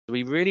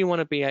We really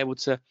want to be able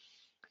to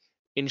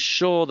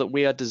ensure that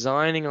we are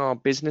designing our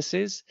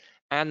businesses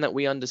and that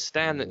we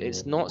understand that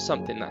it's not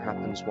something that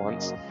happens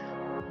once.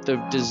 The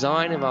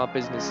design of our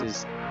business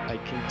is a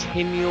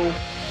continual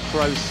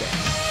process.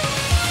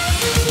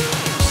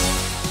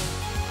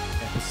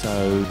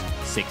 Episode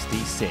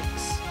 66.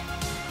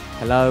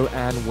 Hello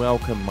and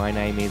welcome. My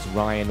name is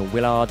Rion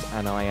Willard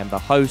and I am the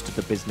host of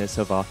the Business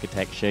of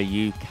Architecture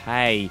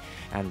UK.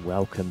 And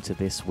welcome to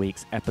this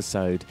week's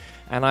episode.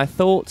 And I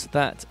thought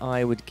that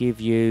I would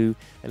give you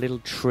a little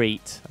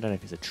treat. I don't know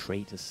if it's a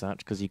treat as such,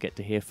 because you get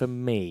to hear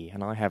from me,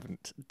 and I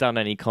haven't done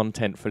any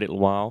content for a little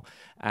while.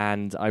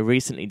 And I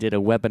recently did a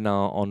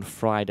webinar on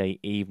Friday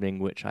evening,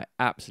 which I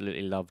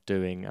absolutely love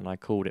doing, and I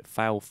called it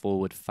Fail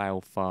Forward,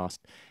 Fail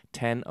Fast,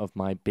 10 of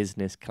my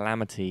business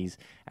calamities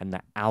and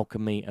the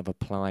alchemy of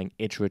applying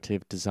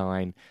iterative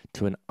design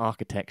to an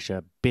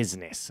architecture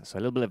business. So a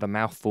little bit of a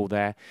mouthful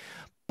there,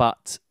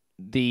 but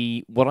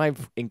what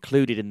I've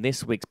included in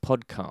this week's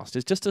podcast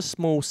is just a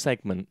small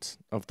segment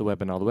of the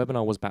webinar. The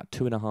webinar was about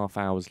 2.5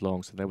 hours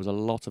long, so there was a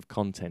lot of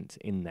content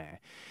in there.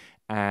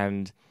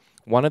 And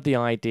one of the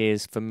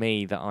ideas for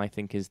me that I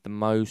think is the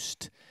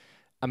most,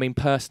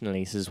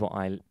 personally, this is what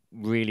I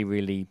really,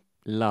 really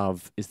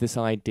love, is this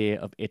idea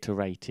of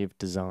iterative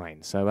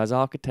design. So as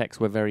architects,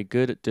 we're very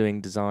good at doing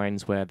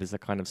designs where there's a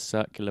kind of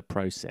circular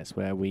process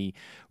where we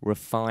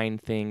refine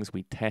things,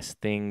 we test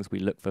things, we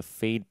look for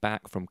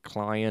feedback from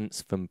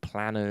clients, from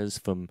planners,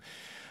 from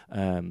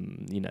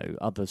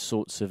other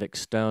sorts of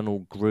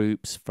external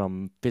groups,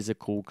 from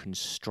physical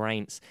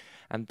constraints,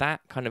 and that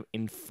kind of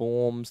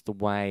informs the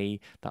way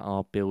that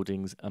our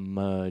buildings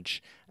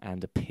emerge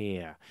and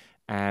appear.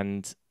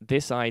 And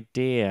this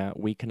idea,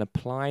 we can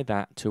apply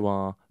that to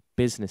our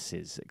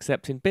businesses,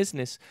 except in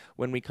business,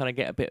 when we kind of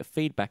get a bit of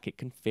feedback, it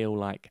can feel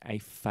like a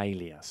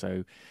failure.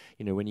 So,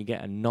 when you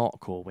get a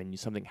knock or when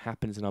something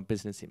happens in our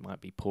business, it might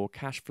be poor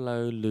cash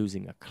flow,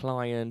 losing a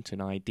client,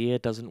 an idea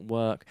doesn't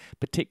work.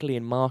 Particularly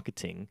in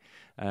marketing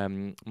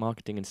and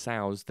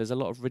sales, there's a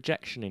lot of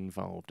rejection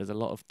involved. There's a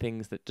lot of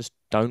things that just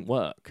don't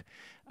work,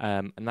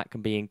 and that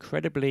can be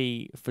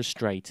incredibly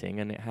frustrating,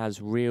 and it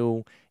has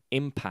real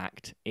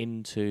impact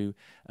into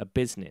a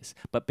business.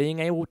 But being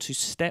able to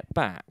step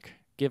back,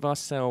 give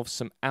ourselves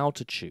some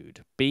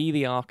altitude, be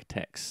the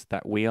architects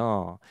that we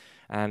are,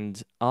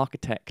 and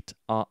architect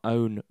our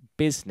own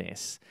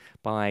business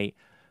by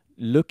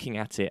looking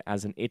at it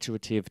as an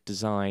iterative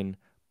design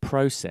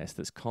process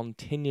that's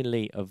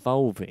continually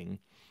evolving,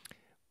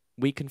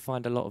 we can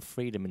find a lot of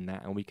freedom in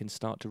that, and we can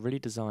start to really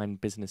design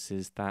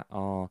businesses that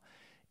are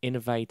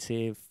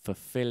innovative,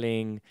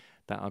 fulfilling,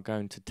 that are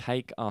going to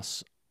take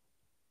us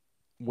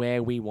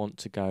where we want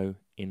to go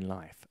in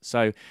life.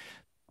 So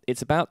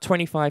it's about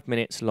 25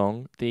 minutes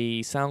long.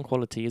 The sound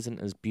quality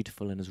isn't as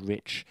beautiful and as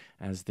rich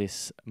as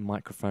this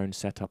microphone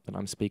setup that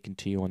I'm speaking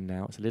to you on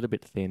now. It's a little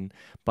bit thin,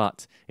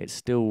 but it's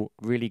still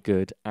really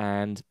good.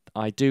 And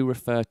I do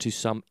refer to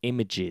some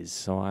images,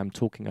 so I'm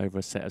talking over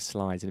a set of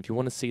slides. And if you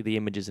want to see the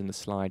images in the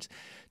slides,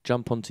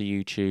 jump onto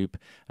YouTube.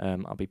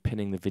 I'll be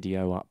pinning the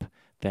video up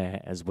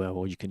there as well,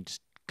 or you can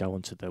just go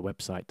onto the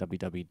website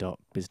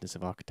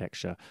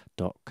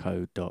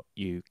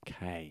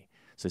www.businessofarchitecture.co.uk.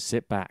 So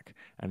sit back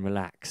and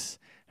relax,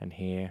 and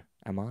here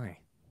am I.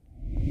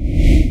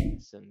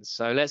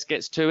 So let's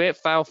get to it.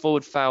 Fail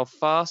forward, fail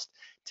fast.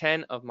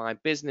 10 of my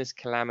business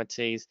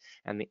calamities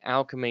and the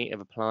alchemy of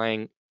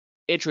applying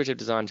iterative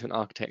design to an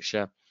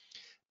architecture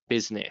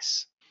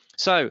business.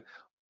 So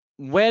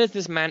where does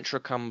this mantra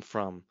come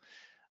from?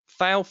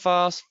 Fail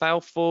fast,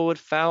 fail forward,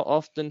 fail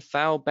often,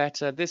 fail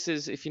better. This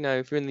is, if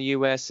you're in the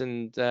US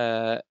and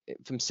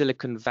from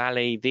Silicon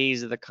Valley,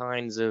 these are the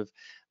kinds of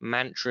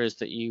mantras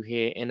that you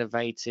hear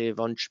innovative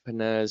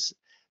entrepreneurs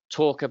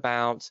talk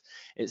about.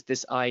 It's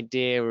this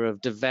idea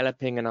of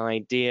developing an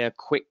idea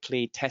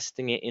quickly,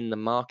 testing it in the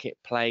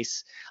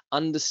marketplace,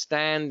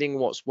 understanding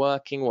what's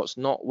working, what's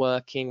not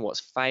working, what's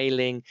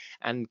failing,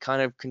 and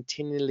kind of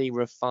continually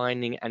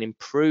refining and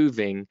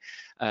improving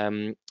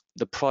the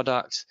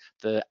product,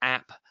 the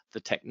app, the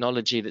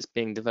technology that's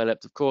being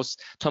developed. Of course,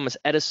 Thomas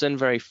Edison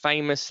very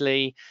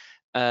famously,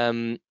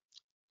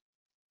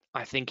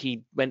 I think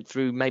he went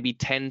through maybe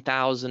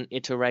 10,000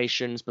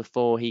 iterations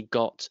before he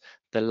got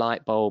the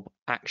light bulb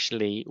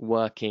actually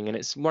working. And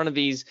it's one of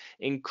these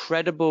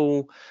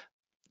incredible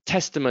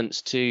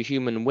testaments to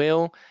human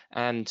will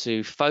and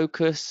to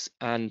focus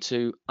and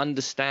to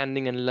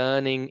understanding and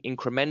learning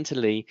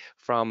incrementally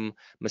from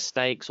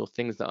mistakes or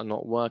things that are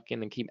not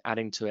working and keep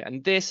adding to it.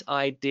 And this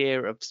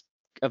idea of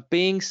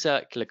being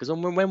circular, because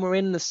when we're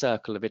in the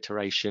circle of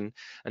iteration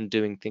and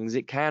doing things,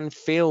 it can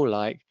feel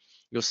like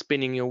you're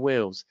spinning your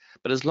wheels.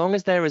 But as long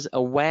as there is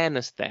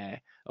awareness there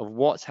of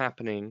what's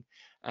happening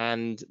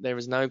and there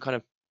is no kind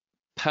of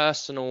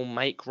personal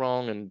make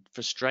wrong and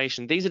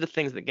frustration, these are the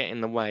things that get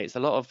in the way. It's a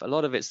lot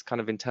of it's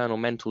kind of internal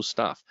mental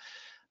stuff,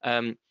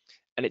 and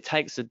it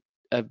takes an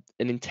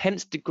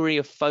intense degree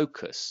of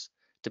focus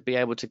to be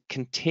able to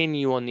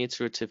continue on the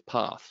iterative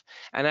path.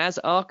 And as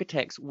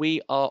architects,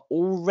 we are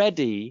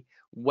already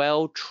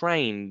well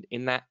trained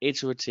in that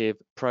iterative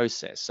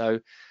process. So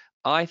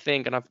I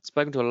think, and I've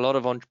spoken to a lot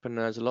of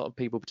entrepreneurs, a lot of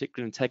people,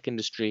 particularly in the tech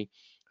industry,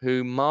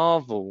 who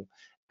marvel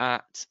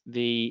at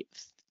the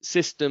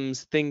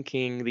systems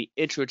thinking, the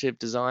iterative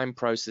design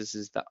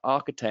processes that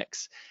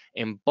architects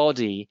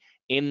embody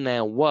in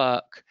their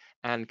work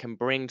and can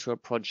bring to a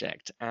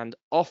project. And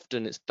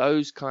often it's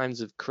those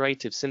kinds of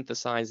creative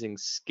synthesizing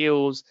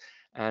skills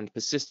and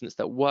persistence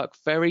that work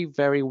very,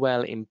 very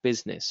well in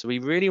business. So we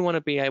really want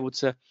to be able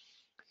to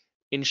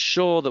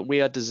ensure that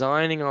we are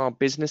designing our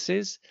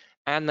businesses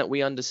and that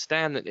we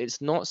understand that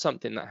it's not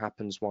something that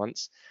happens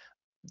once.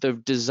 The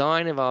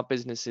design of our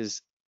business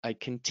is a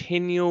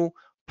continual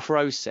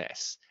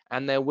process,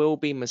 and there will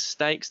be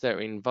mistakes that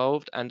are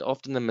involved, and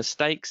often the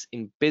mistakes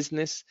in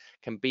business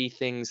can be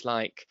things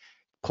like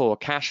poor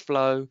cash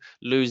flow,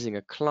 losing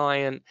a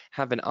client,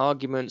 having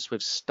arguments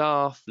with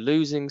staff,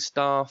 losing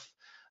staff.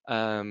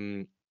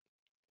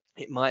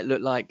 It might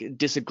look like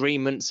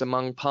disagreements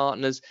among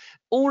partners,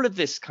 all of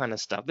this kind of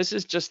stuff. This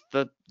is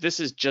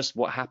just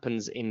what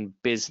happens in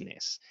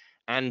business.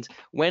 And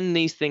when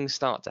these things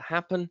start to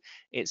happen,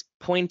 it's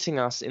pointing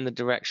us in the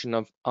direction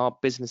of our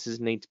businesses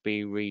need to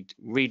be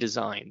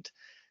redesigned.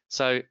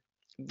 So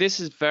this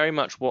is very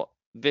much what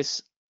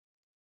this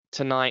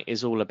tonight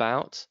is all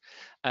about.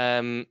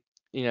 Again,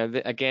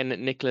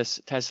 Nikola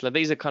Tesla,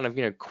 these are kind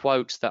of,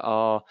 quotes that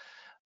are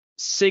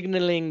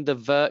signaling the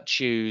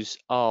virtues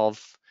of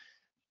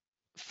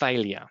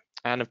failure.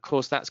 And of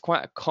course, that's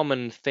quite a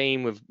common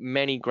theme with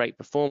many great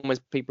performers,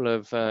 people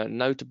of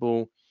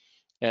notable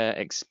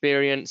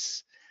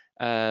experience,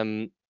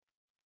 people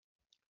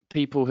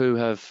who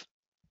have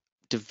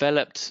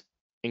developed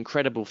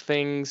incredible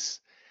things,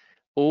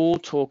 all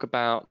talk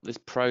about this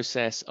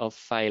process of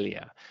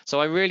failure. So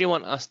I really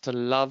want us to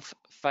love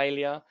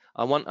failure.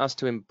 I want us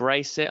to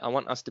embrace it. I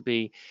want us to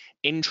be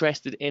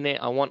interested in it.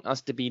 I want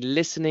us to be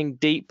listening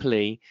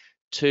deeply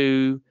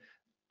to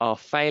our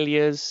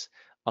failures,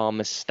 our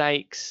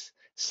mistakes,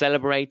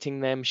 celebrating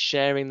them,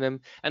 sharing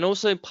them. And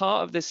also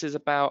part of this is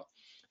about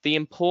the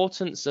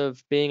importance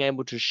of being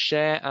able to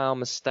share our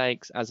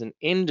mistakes as an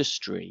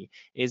industry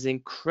is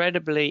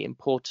incredibly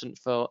important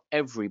for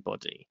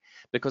everybody,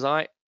 because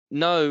I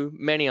know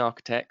many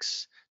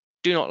architects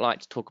do not like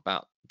to talk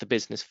about the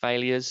business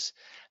failures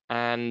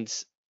and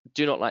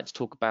do not like to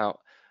talk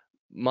about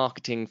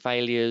marketing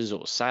failures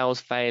or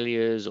sales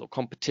failures or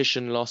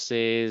competition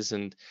losses.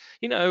 And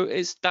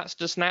that's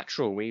just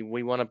natural. We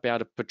want to be able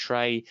to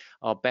portray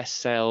our best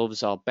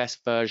selves, our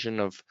best version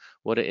of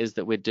what it is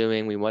that we're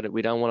doing.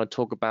 We don't want to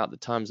talk about the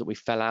times that we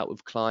fell out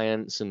with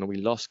clients and we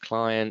lost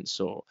clients,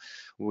 or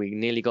we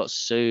nearly got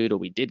sued, or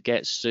we did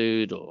get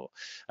sued, or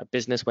a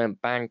business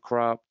went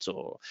bankrupt,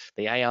 or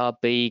the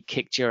ARB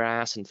kicked your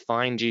ass and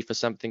fined you for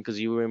something because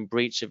you were in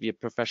breach of your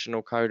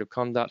professional code of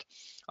conduct.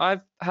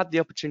 I've had the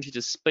opportunity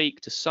to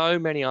speak to so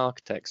many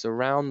architects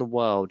around the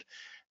world,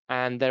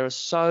 and there are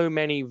so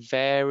many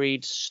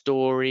varied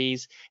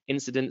stories,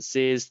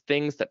 incidences,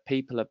 things that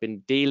people have been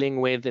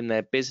dealing with in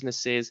their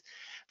businesses,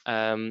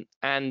 and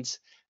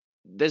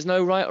there's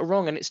no right or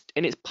wrong, and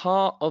it's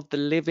part of the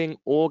living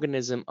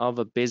organism of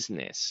a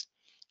business.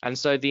 And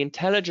so the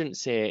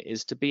intelligence here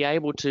is to be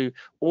able to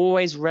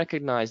always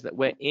recognize that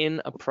we're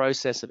in a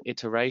process of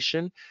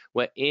iteration,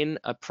 we're in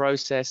a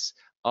process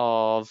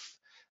of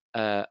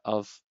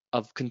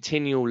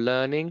continual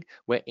learning,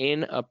 we're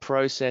in a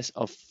process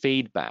of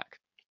feedback.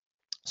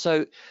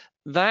 So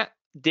that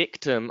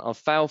dictum of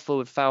fail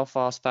forward, fail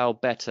fast, fail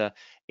better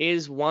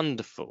is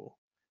wonderful.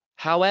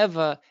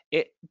 However,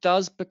 it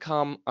does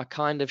become a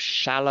kind of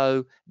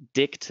shallow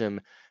dictum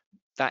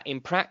that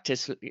in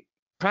practice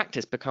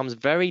becomes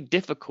very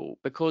difficult,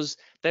 because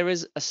there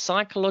is a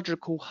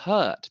psychological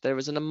hurt, there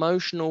is an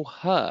emotional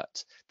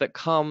hurt that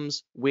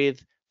comes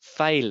with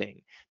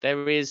failing.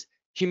 There is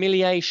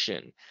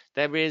humiliation,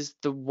 there is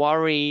the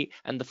worry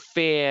and the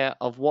fear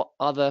of what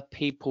other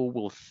people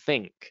will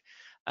think.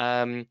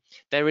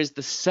 There is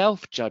the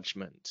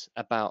self-judgment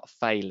about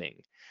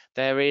failing.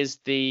 There is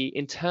the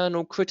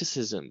internal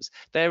criticisms.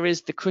 There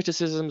is the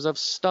criticisms of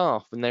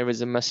staff when there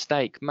is a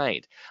mistake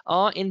made.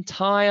 Our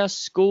entire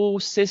school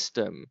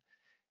system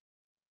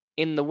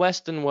in the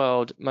Western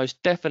world,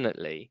 most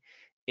definitely,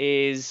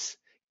 is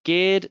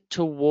geared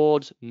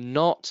towards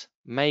not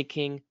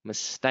making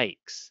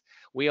mistakes.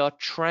 We are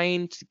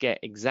trained to get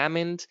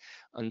examined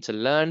and to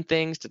learn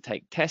things, to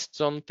take tests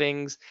on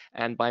things,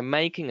 and by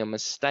making a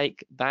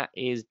mistake, that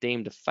is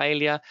deemed a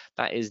failure.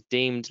 That is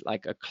deemed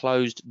like a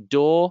closed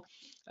door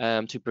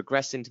to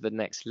progress into the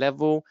next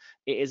level.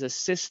 It is a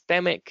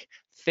systemic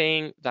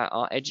thing that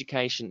our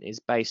education is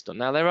based on.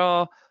 Now, there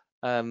are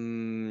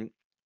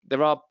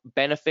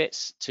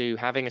benefits to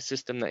having a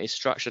system that is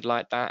structured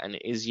like that, and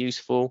it is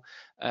useful,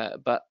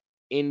 but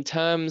in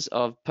terms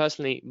of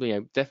personally,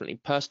 definitely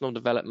personal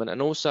development,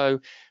 and also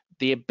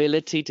the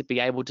ability to be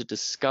able to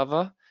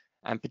discover,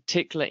 and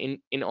particularly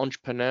in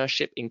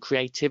entrepreneurship, in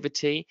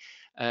creativity,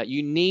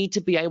 you need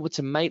to be able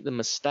to make the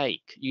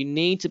mistake. You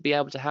need to be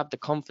able to have the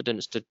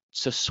confidence to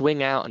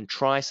swing out and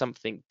try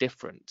something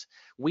different.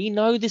 We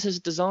know this as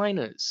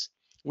designers.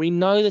 We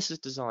know this as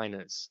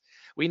designers.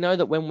 We know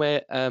that when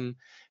we're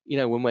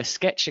when we're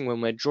sketching,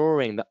 when we're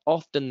drawing, that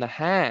often the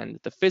hand,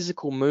 the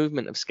physical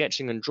movement of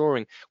sketching and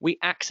drawing, we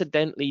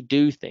accidentally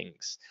do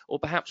things. Or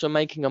perhaps we're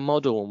making a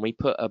model and we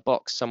put a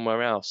box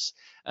somewhere else.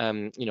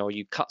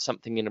 You cut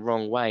something in the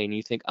wrong way and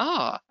you think,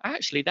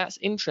 actually, that's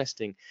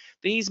interesting.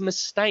 These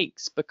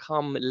mistakes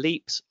become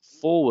leaps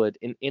forward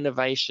in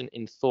innovation,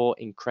 in thought,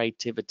 in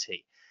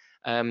creativity.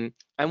 And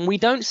we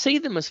don't see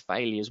them as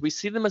failures. We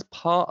see them as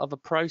part of a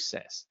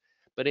process.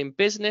 But in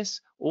business,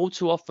 all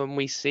too often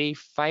we see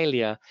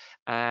failure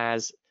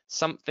as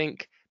something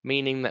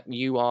meaning that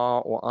you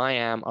are or I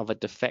am of a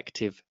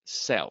defective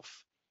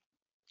self.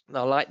 And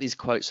I like these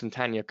quotes from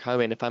Tanya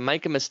Cohen. If I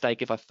make a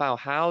mistake, if I fail,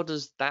 how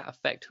does that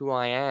affect who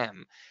I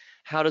am?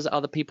 How does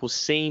other people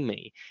see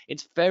me?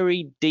 It's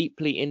very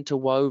deeply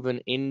interwoven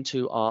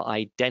into our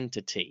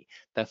identity,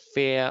 the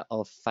fear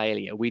of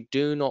failure. We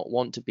do not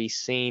want to be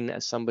seen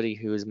as somebody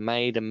who has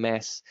made a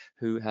mess,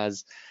 who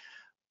has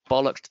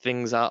bollocked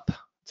things up,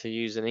 to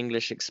use an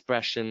English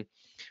expression.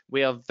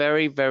 We are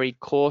very, very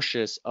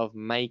cautious of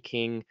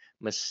making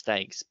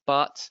mistakes.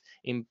 But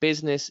in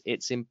business,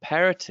 it's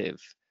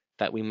imperative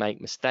that we make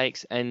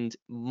mistakes. And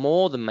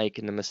more than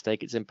making the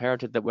mistake, it's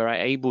imperative that we're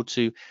able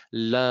to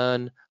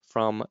learn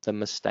from the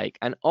mistake.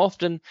 And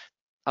often,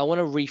 I want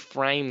to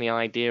reframe the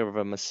idea of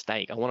a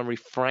mistake. I want to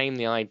reframe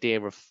the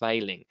idea of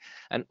failing.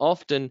 And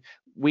often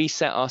we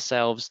set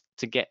ourselves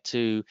to get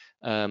to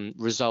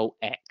result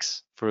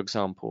X, for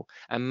example,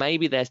 and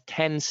maybe there's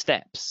 10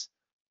 steps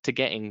to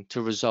getting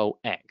to result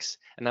X.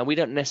 And now we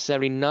don't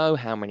necessarily know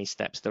how many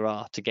steps there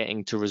are to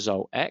getting to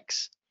result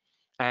X.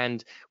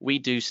 And we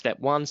do step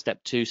 1,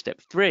 step 2,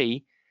 step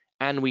 3,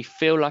 and we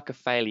feel like a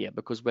failure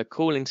because we're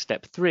calling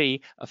step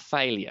 3 a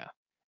failure.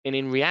 And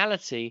in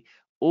reality,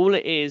 all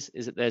it is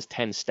that there's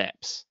 10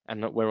 steps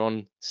and that we're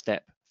on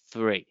step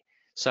 3.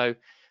 So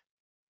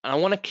I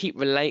want to keep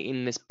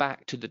relating this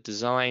back to the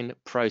design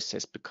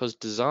process because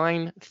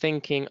design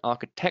thinking,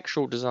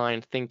 architectural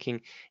design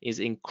thinking is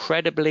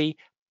incredibly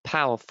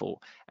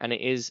powerful. And it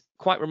is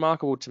quite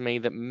remarkable to me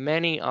that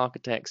many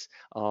architects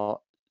are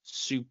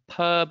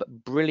superb,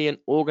 brilliant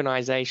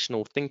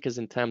organizational thinkers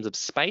in terms of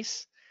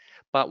space.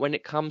 But when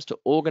it comes to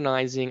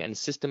organizing and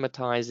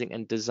systematizing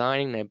and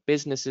designing their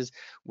businesses,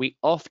 we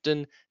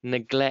often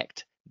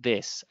neglect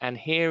this. And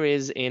here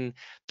is in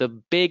the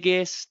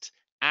biggest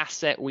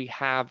asset we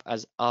have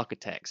as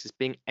architects is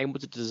being able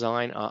to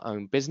design our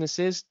own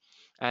businesses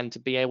and to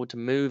be able to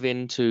move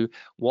into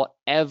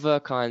whatever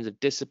kinds of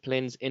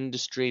disciplines,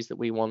 industries that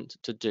we want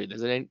to do.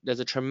 There's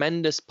a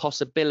tremendous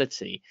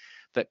possibility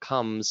that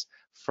comes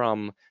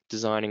from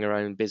designing our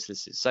own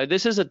businesses. So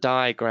this is a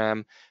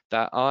diagram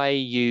that I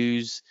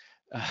use.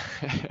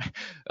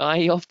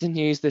 I often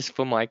use this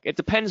for it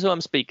depends who I'm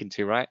speaking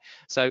to, right?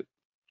 So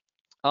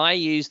I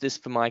use this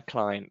for my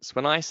clients.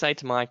 When I say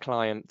to my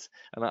client,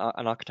 an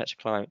architecture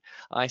client,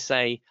 I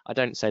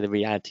don't say the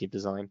reality of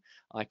design.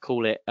 I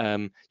call it,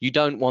 you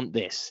don't want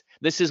this.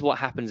 This is what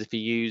happens if you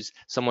use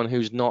someone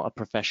who's not a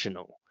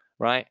professional,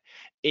 right?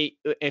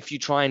 If you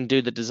try and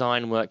do the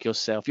design work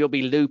yourself, you'll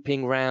be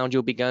looping around,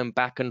 you'll be going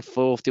back and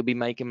forth, you'll be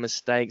making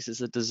mistakes,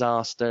 it's a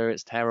disaster,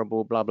 it's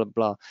terrible, blah, blah,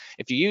 blah.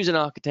 If you use an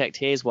architect,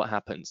 here's what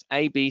happens.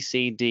 A, B,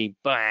 C, D,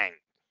 bang,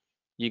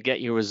 you get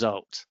your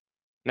result.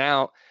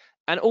 Now,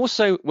 and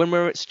also when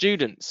we're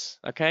students,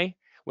 okay?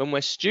 When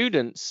we're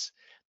students,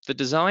 the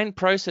design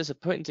process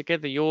of putting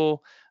together your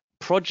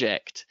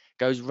project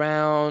goes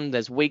round.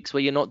 There's weeks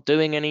where you're not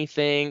doing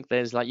anything.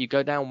 There's like you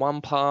go down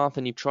one path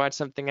and you've tried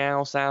something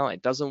else out,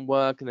 it doesn't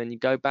work, and then you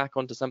go back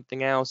onto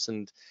something else,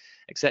 and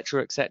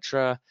etc.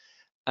 etc.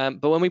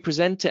 But when we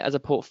present it as a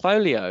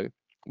portfolio,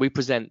 we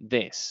present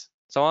this.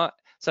 So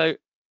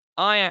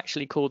I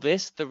actually call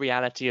this the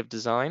reality of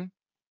design.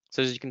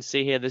 So as you can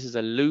see here, this is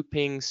a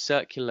looping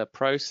circular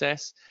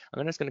process.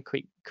 I'm just going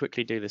to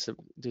quickly do this. So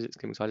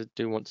I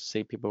do want to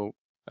see people.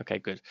 Okay,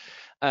 good.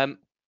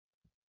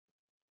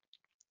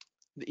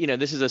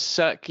 This is a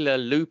circular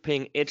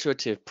looping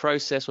iterative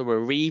process where we're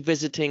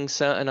revisiting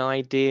certain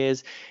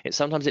ideas.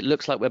 Sometimes it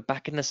looks like we're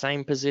back in the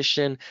same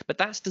position, but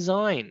that's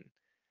design.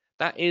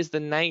 That is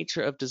the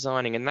nature of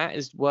designing, and that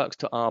works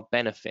to our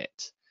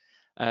benefit.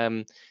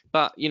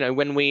 But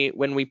when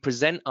we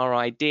present our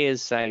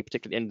ideas, say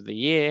particularly at the end of the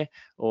year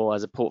or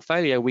as a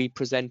portfolio, we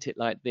present it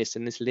like this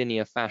in this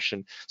linear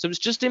fashion. So it's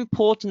just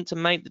important to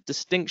make the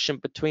distinction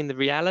between the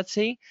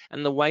reality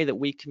and the way that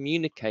we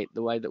communicate,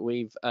 the way that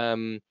we've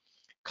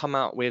come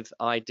out with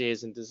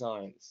ideas and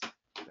designs.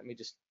 Let me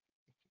just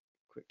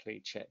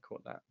quickly check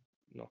what that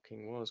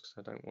knocking was, because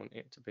I don't want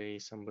it to be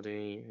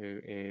somebody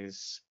who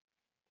is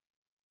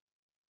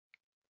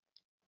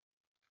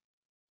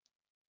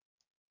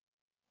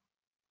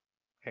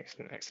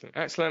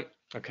excellent.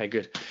 Okay,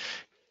 good.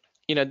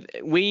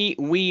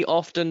 We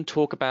often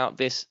talk about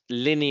this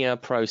linear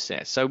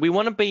process. So we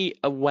want to be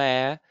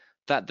aware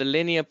that the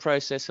linear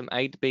process from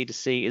A to B to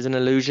C is an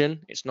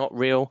illusion. It's not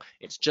real.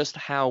 It's just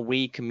how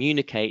we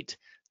communicate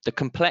the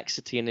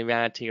complexity and the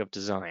reality of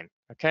design.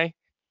 Okay,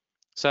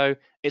 so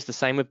it's the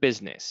same with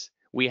business.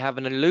 We have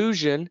an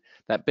illusion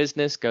that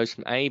business goes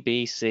from A,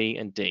 B, C,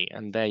 and D,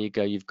 and there you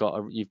go. You've got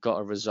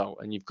a result,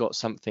 and you've got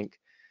something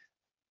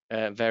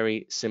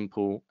very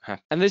simple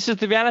happen. And this is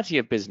the reality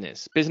of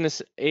business.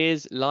 Business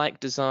is like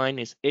design,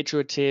 it's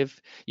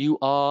iterative. You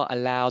are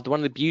allowed, one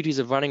of the beauties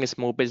of running a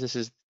small business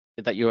is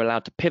that you're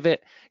allowed to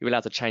pivot, you're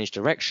allowed to change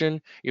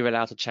direction, you're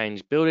allowed to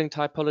change building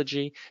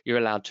typology, you're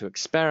allowed to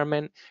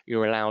experiment,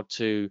 you're allowed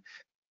to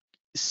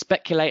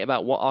speculate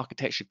about what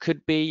architecture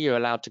could be, you're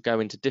allowed to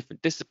go into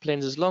different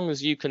disciplines as long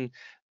as you can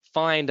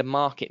find a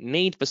market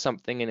need for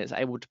something and it's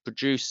able to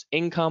produce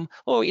income,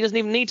 or it doesn't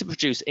even need to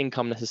produce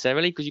income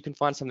necessarily because you can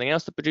find something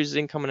else that produces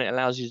income and it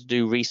allows you to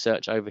do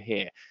research over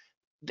here.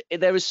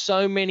 There are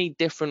so many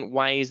different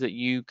ways that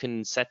you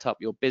can set up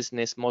your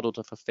business model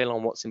to fulfill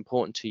on what's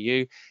important to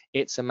you.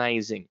 It's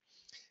amazing.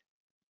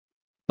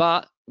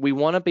 But we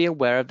want to be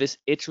aware of this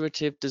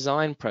iterative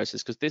design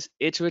process because this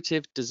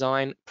iterative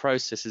design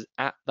process is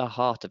at the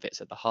heart of it.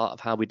 It's at the heart of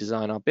how we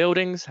design our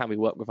buildings, how we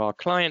work with our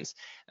clients.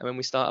 And when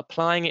we start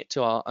applying it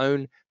to our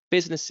own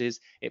businesses,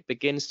 it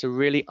begins to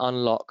really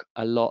unlock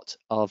a lot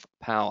of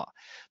power.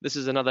 This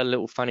is another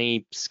little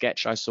funny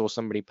sketch I saw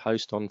somebody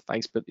post on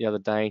Facebook the other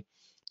day.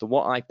 The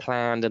what I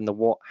planned and the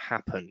what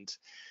happened,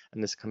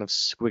 and this kind of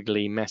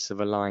squiggly mess of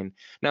a line.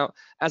 Now,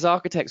 as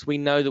architects, we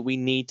know that we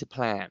need to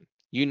plan.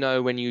 You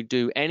know, when you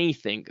do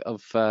anything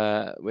of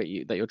that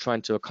you're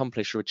trying to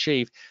accomplish or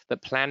achieve,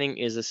 that planning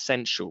is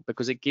essential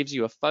because it gives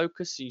you a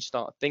focus. You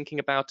start thinking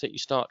about it. You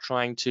start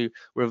trying to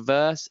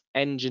reverse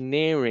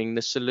engineering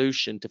the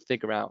solution to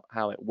figure out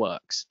how it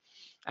works.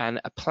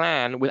 And a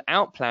plan,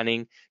 without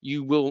planning,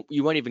 you won't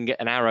even get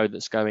an arrow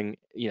that's going,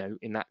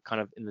 in that kind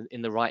of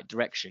in the right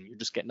direction. You'll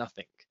just get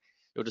nothing.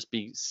 You'll just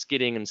be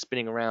skidding and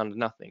spinning around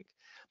nothing.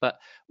 But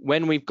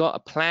when we've got a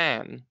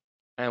plan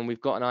and we've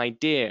got an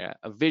idea,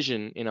 a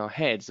vision in our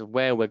heads of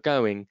where we're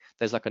going,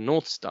 there's like a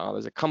North Star,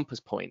 there's a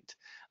compass point.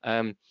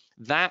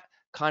 That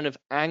kind of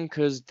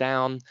anchors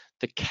down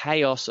the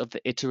chaos of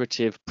the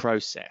iterative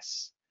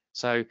process.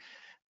 So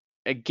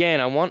again,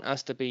 I want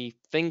us to be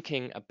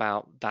thinking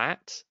about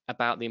that,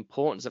 about the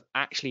importance of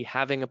actually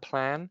having a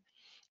plan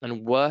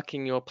and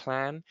working your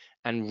plan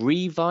and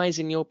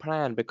revising your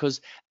plan,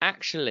 because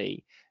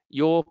actually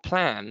your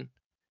plan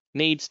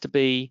needs to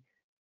be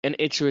an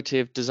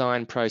iterative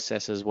design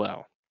process as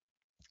well.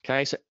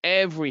 Okay, so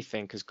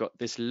everything has got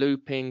this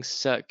looping,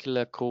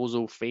 circular,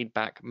 causal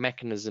feedback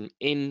mechanism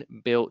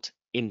inbuilt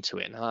into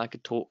it. Now, I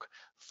could talk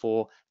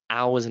for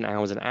hours and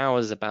hours and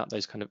hours about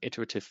those kind of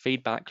iterative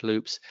feedback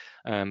loops,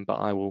 but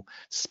I will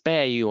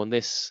spare you on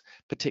this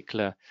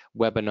particular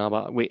webinar.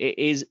 But it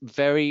is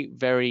very,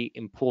 very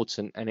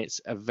important, and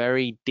it's a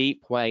very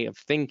deep way of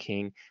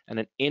thinking and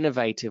an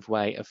innovative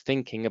way of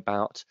thinking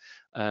about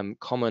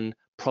common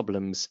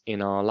problems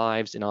in our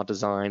lives, in our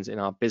designs, in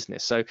our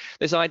business. So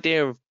this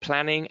idea of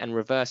planning and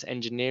reverse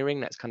engineering,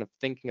 that's kind of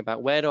thinking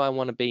about where do I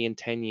want to be in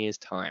 10 years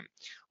time?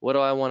 What do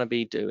I want to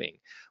be doing?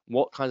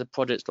 What kinds of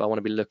projects do I want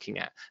to be looking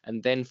at?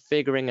 And then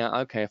figuring out,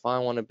 okay, if I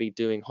want to be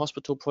doing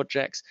hospital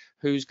projects,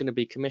 who's going to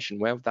be commissioned?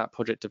 Where would that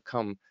project have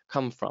come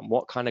from?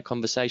 What kind of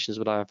conversations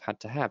would I have had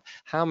to have?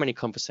 How many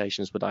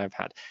conversations would I have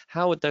had?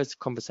 How would those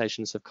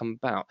conversations have come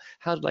about?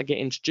 How did I get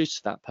introduced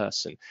to that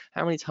person?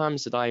 How many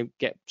times did I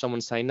get someone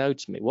say no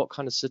to me? What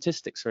kind of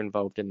statistics are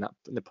involved in that,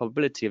 the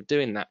probability of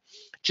doing that?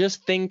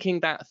 Just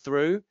thinking that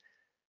through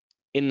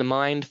in the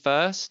mind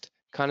first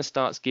kind of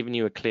starts giving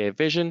you a clear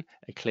vision,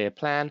 a clear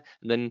plan,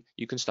 and then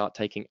you can start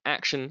taking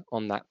action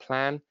on that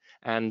plan,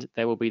 and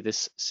there will be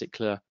this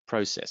circular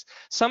process.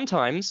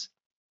 Sometimes,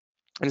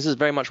 and this is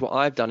very much what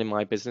I've done in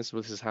my business,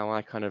 this is how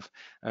I kind of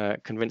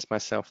convince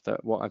myself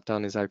that what I've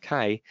done is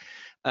okay,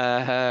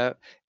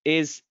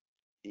 is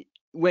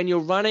when you're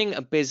running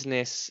a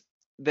business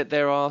that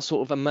there are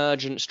sort of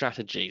emergent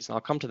strategies. I'll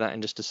come to that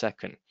in just a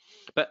second.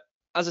 But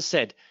as I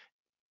said,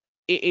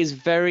 it is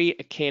very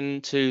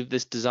akin to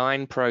this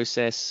design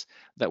process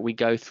that we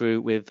go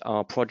through with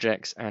our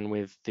projects and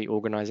with the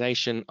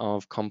organization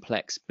of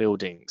complex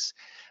buildings.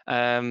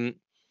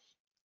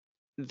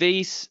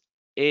 This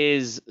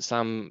is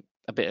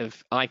a bit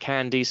of eye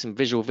candy, some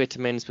visual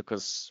vitamins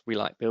because we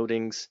like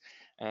buildings.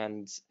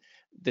 And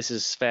this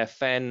is Sverre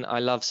Fehn. I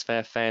love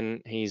Sverre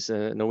Fehn. He's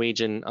a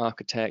Norwegian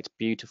architect,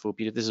 beautiful,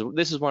 beautiful.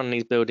 This is one of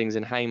these buildings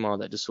in Hamar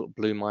that just sort of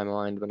blew my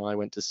mind when I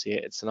went to see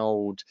it. It's an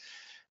old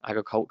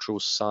agricultural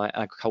site,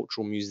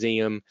 agricultural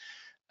museum,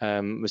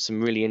 with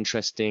some really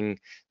interesting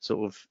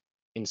sort of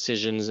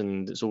incisions,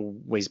 and it's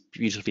always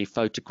beautifully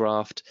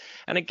photographed.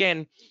 And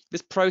again,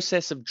 this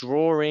process of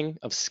drawing,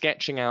 of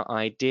sketching out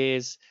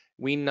ideas,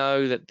 we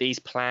know that these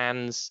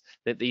plans,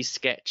 that these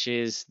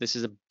sketches,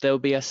 there'll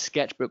be a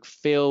sketchbook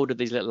filled with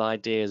these little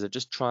ideas of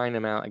just trying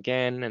them out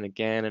again and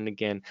again and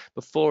again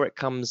before it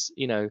comes,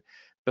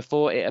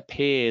 before it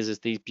appears as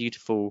these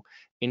beautiful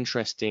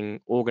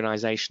interesting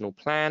organizational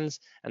plans.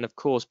 And of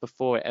course,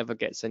 before it ever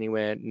gets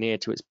anywhere near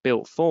to its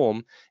built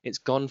form, it's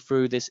gone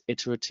through this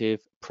iterative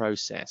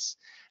process.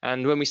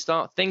 And when we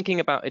start thinking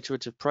about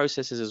iterative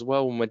processes as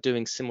well, when we're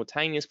doing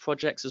simultaneous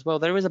projects as well,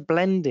 there is a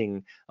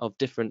blending of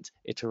different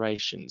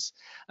iterations.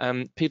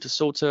 Peter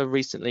Salter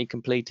recently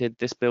completed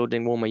this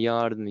building, Walmer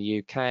Yard in the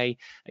UK,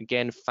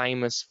 again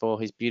famous for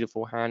his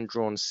beautiful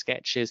hand-drawn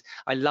sketches.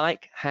 I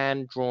like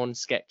hand-drawn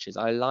sketches.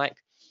 I like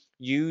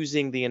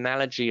using the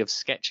analogy of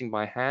sketching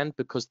by hand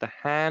because the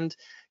hand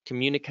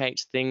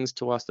communicates things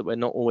to us that we're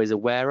not always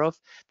aware of.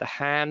 The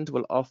hand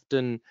will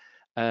often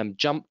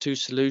jump to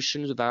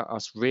solutions without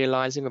us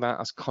realizing, without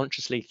us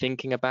consciously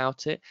thinking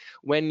about it.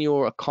 When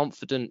you're a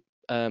confident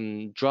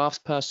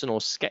draftsperson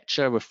or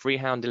sketcher with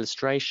freehand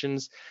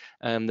illustrations,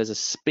 there's a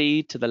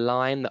speed to the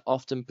line that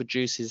often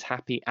produces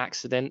happy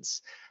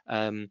accidents.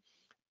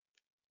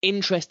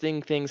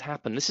 Interesting things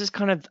happen. This is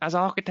kind of, as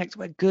architects,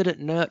 we're good at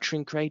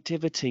nurturing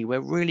creativity.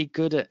 We're really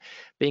good at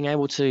being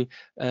able to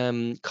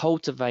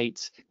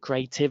cultivate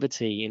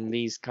creativity in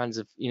these kinds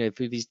of,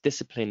 through these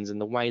disciplines and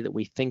the way that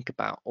we think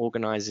about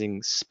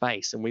organizing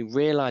space. And we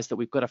realize that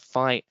we've got to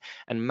fight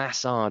and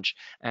massage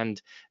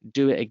and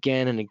do it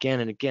again and again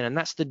and again. And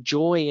that's the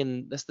joy,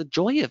 and that's the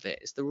joy of it.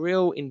 It's the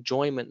real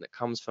enjoyment that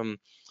comes from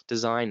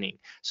designing.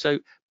 So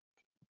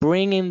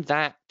bringing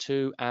that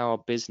to our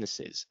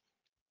businesses.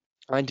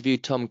 I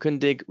interviewed Tom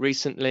Kundig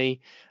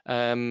recently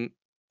from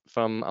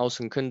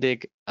Olsen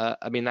Kundig.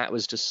 I mean, that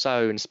was just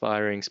so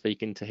inspiring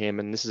speaking to him.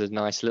 And this is a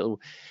nice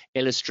little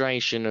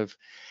illustration of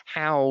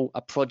how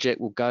a project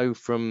will go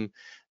from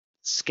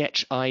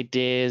sketch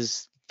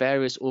ideas,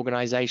 various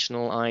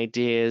organizational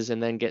ideas,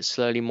 and then get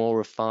slowly more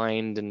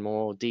refined and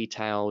more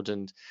detailed.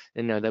 And,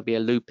 there'll be a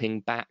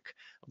looping back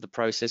of the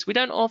process. We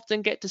don't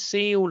often get to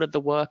see all of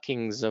the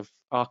workings of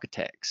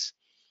architects.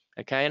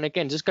 Okay, and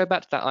again, just go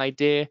back to that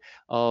idea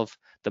of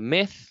the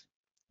myth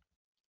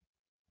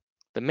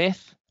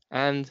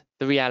and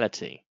the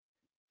reality.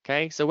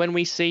 Okay, so when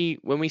we see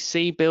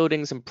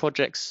buildings and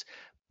projects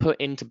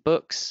put into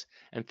books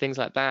and things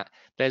like that,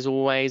 there's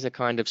always a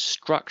kind of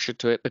structure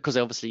to it, because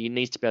obviously you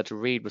need to be able to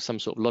read with some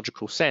sort of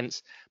logical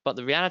sense. But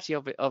the reality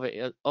of it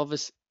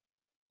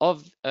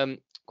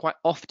quite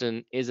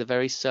often is a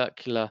very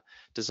circular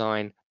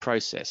design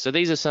process. So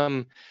these are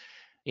some.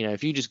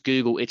 If you just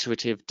Google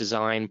iterative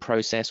design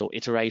process or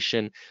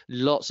iteration,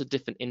 lots of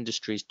different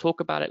industries talk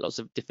about it, lots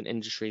of different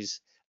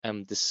industries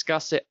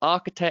discuss it.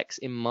 Architects,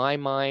 in my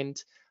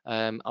mind,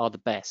 are the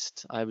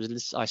best.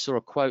 I saw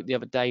a quote the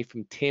other day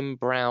from Tim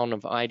Brown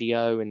of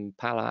IDEO in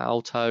Palo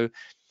Alto,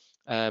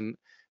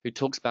 who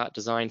talks about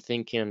design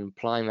thinking and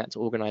applying that to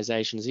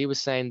organizations. He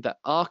was saying that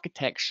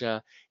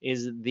architecture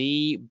is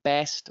the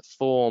best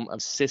form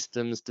of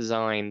systems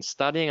design.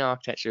 Studying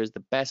architecture is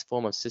the best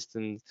form of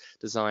systems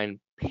design,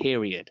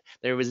 period.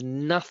 There is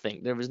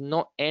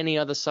not any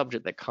other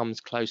subject that comes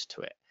close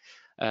to it.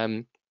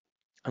 And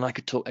I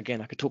could talk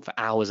for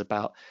hours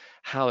about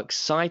how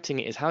exciting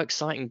it is, how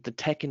exciting the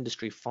tech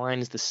industry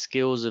finds the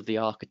skills of the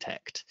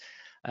architect.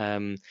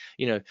 The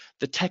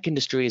tech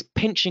industry is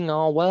pinching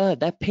our word.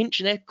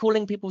 They're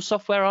calling people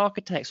software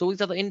architects. All these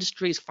other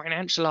industries,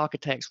 financial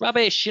architects.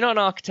 Rubbish, you're not an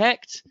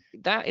architect.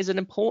 That is an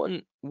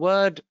important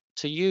word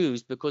to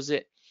use because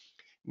it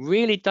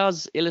really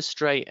does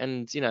illustrate,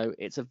 and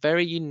it's a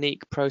very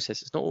unique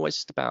process. It's not always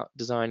just about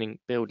designing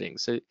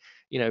buildings. So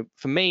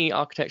for me,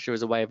 architecture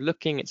is a way of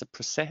looking. It's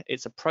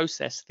a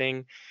process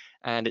thing,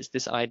 and it's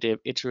this idea of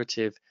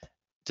iterative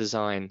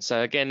design.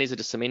 So again, these are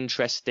just some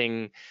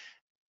interesting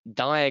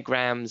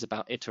diagrams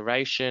about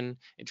iteration,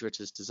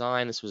 iterative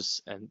design. This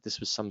was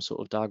some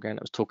sort of diagram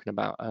that was talking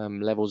about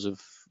levels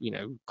of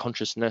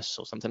consciousness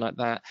or something like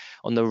that.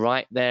 On the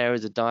right there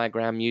is a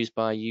diagram used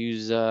by a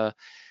user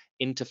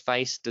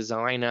interface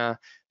designer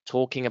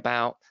talking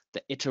about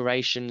the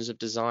iterations of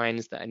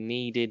designs that are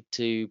needed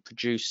to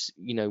produce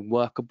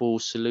workable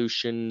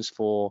solutions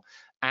for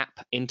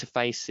app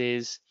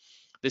interfaces.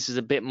 This is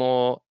a bit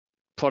more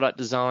product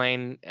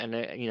design, and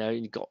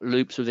you've got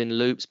loops within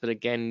loops, but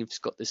again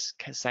you've got this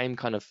same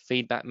kind of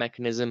feedback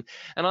mechanism.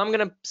 And I'm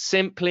going to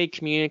simply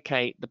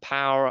communicate the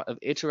power of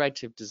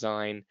iterative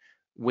design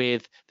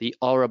with the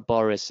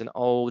Ouroboros, an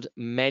old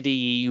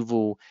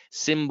medieval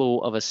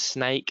symbol of a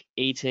snake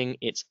eating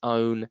its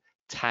own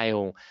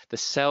tail, the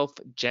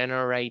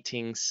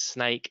self-generating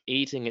snake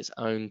eating its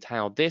own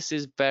tail. This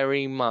is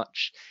very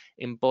much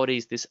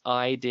embodies this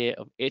idea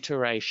of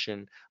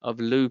iteration, of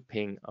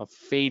looping, of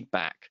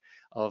feedback,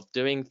 of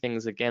doing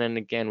things again and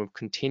again with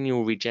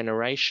continual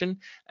regeneration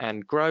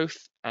and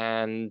growth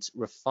and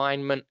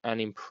refinement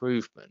and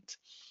improvement.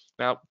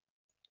 Now,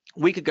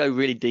 we could go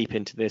really deep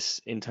into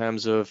this in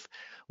terms of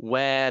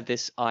where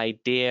this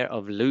idea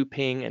of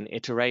looping and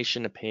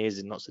iteration appears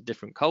in lots of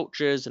different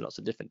cultures and lots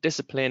of different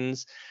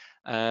disciplines,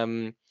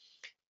 of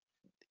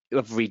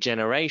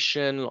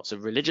regeneration. Lots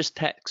of religious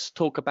texts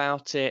talk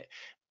about it.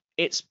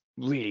 It's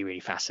really,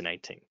 really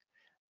fascinating.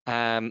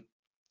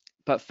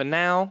 But for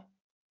now,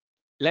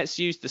 let's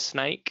use the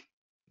snake,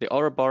 the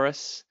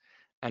Ouroboros,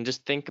 and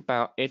just think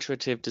about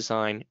iterative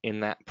design in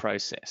that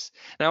process.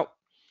 Now,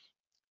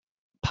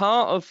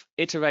 part of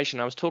iteration,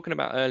 I was talking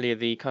about earlier,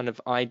 the kind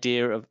of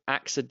idea of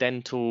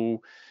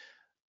accidental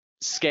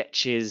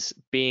sketches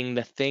being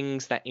the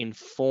things that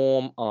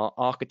inform our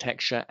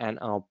architecture and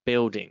our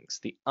buildings,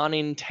 the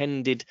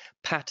unintended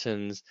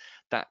patterns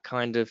that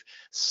kind of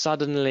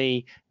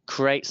suddenly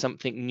create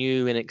something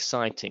new and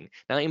exciting.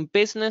 Now, in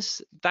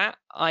business, that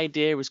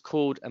idea is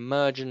called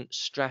emergent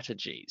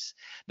strategies.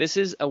 This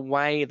is a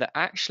way that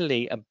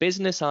actually a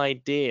business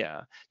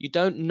idea, you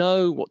don't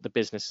know what the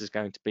business is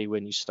going to be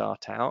when you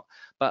start out,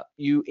 but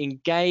you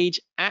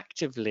engage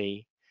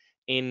actively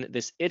in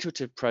this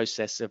iterative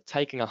process of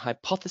taking a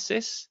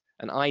hypothesis,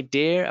 an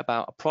idea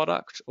about a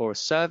product or a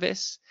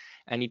service,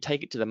 and you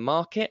take it to the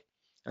market,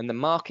 and the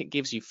market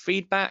gives you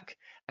feedback,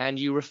 and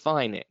you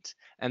refine it.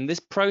 And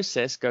this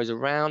process goes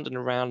around and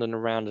around and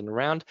around and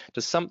around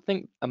to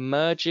something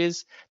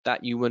emerges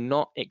that you were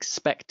not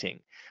expecting.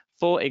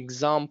 For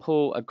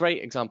example, a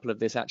great example of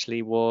this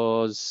actually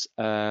was,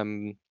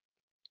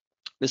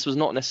 this was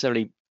not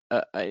necessarily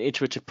an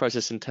iterative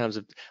process in terms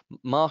of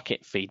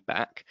market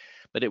feedback,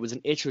 but it was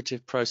an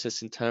iterative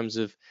process in terms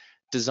of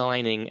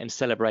designing and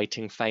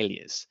celebrating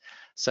failures.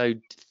 So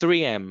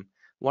 3M,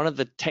 one of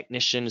the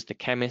technicians, the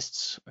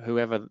chemists,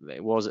 whoever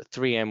it was at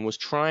 3M, was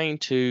trying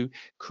to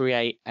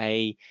create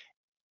a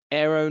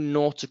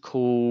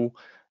aeronautical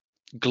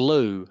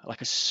glue,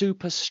 like a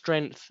super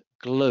strength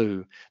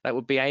glue that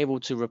would be able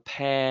to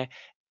repair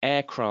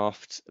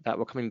aircraft that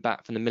were coming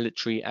back from the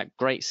military at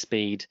great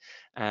speed.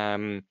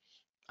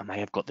 I may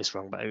have got this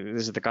wrong, but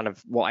this is the kind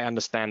of what I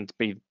understand to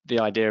be the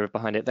idea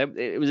behind it.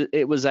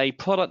 It was a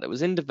product that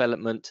was in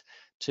development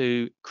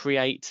to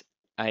create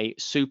a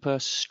super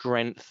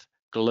strength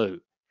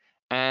glue,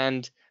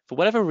 and for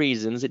whatever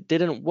reasons, it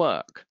didn't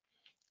work.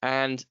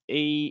 And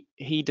he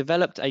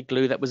developed a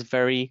glue that was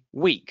very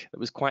weak, that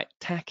was quite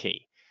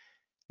tacky.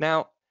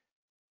 Now,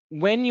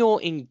 when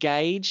you're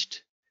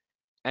engaged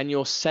and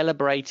you're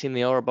celebrating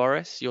the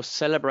Ouroboros, you're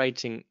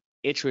celebrating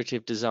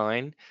iterative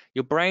design,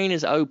 your brain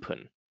is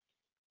open.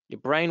 Your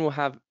brain will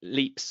have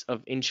leaps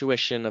of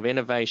intuition, of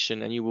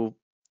innovation, and you will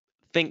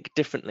think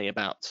differently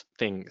about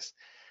things.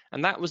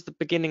 And that was the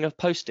beginning of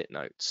Post-it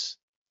notes.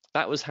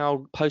 That was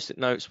how Post-it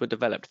notes were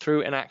developed,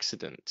 through an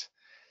accident.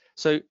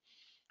 So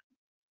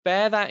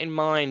bear that in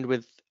mind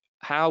with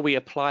how we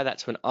apply that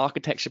to an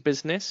architecture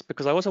business,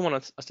 because I also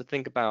want us to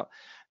think about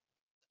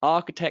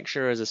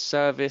architecture as a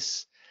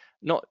service,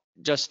 not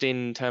just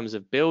in terms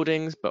of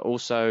buildings, but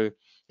also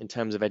in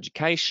terms of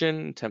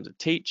education, in terms of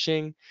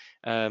teaching.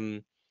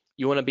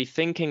 You want to be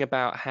thinking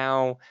about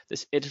how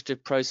this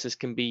iterative process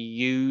can be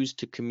used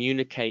to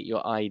communicate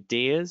your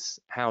ideas,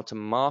 how to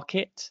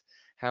market,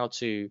 how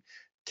to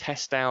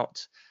test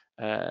out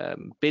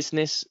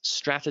business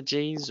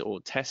strategies, or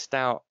test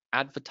out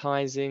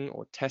advertising,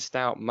 or test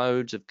out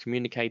modes of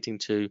communicating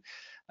to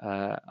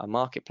a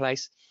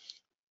marketplace.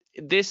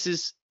 This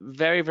is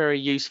very, very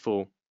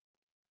useful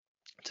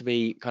to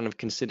be kind of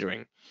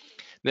considering.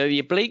 Now, the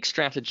oblique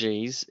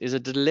strategies is a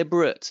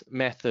deliberate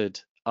method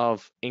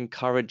of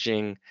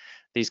encouraging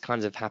these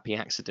kinds of happy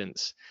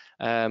accidents.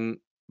 Brian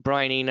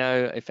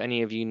Eno, if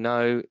any of you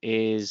know,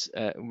 is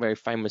a very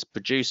famous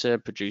producer,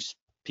 produced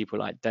people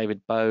like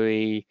David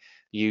Bowie,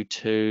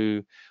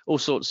 U2, all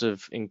sorts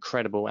of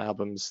incredible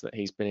albums that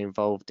he's been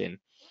involved in.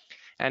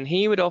 And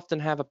he would often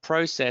have a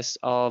process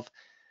of,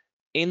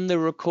 in the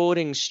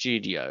recording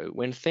studio,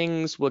 when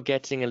things were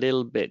getting a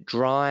little bit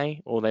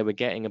dry, or they were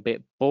getting a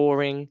bit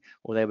boring,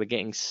 or they were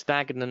getting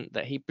stagnant,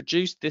 that he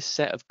produced this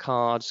set of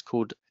cards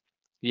called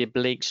the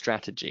oblique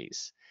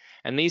strategies.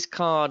 And these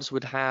cards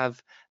would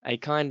have a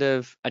kind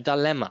of a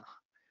dilemma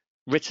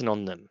written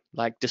on them,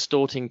 like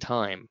distorting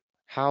time.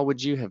 How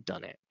would you have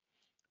done it?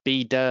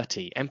 Be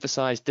dirty,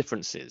 emphasize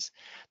differences.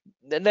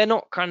 They're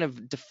not kind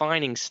of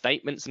defining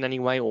statements in any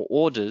way or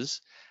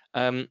orders.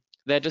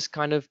 They're just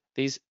kind of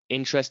these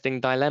interesting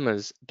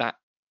dilemmas that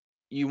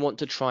you want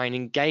to try and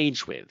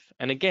engage with.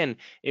 And again,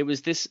 it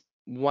was this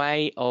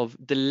way of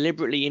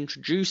deliberately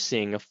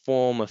introducing a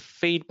form of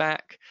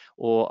feedback,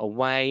 or a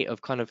way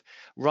of kind of,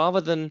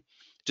 rather than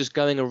just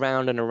going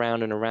around and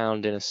around and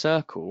around in a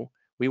circle,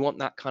 we want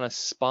that kind of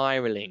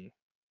spiraling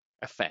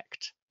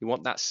effect. We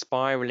want that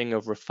spiraling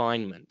of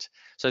refinement.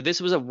 So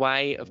this was a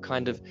way of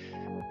kind of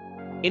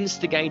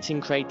instigating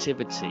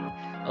creativity,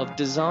 of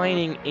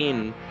designing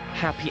in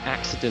happy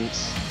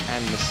accidents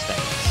and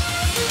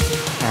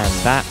mistakes. And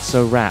that's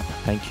a wrap.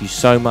 Thank you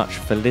so much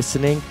for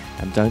listening,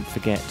 and don't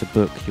forget to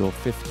book your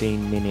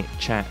 15-minute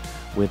chat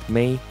with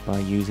me by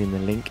using the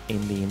link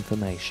in the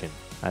information.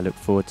 I look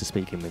forward to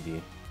speaking with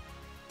you.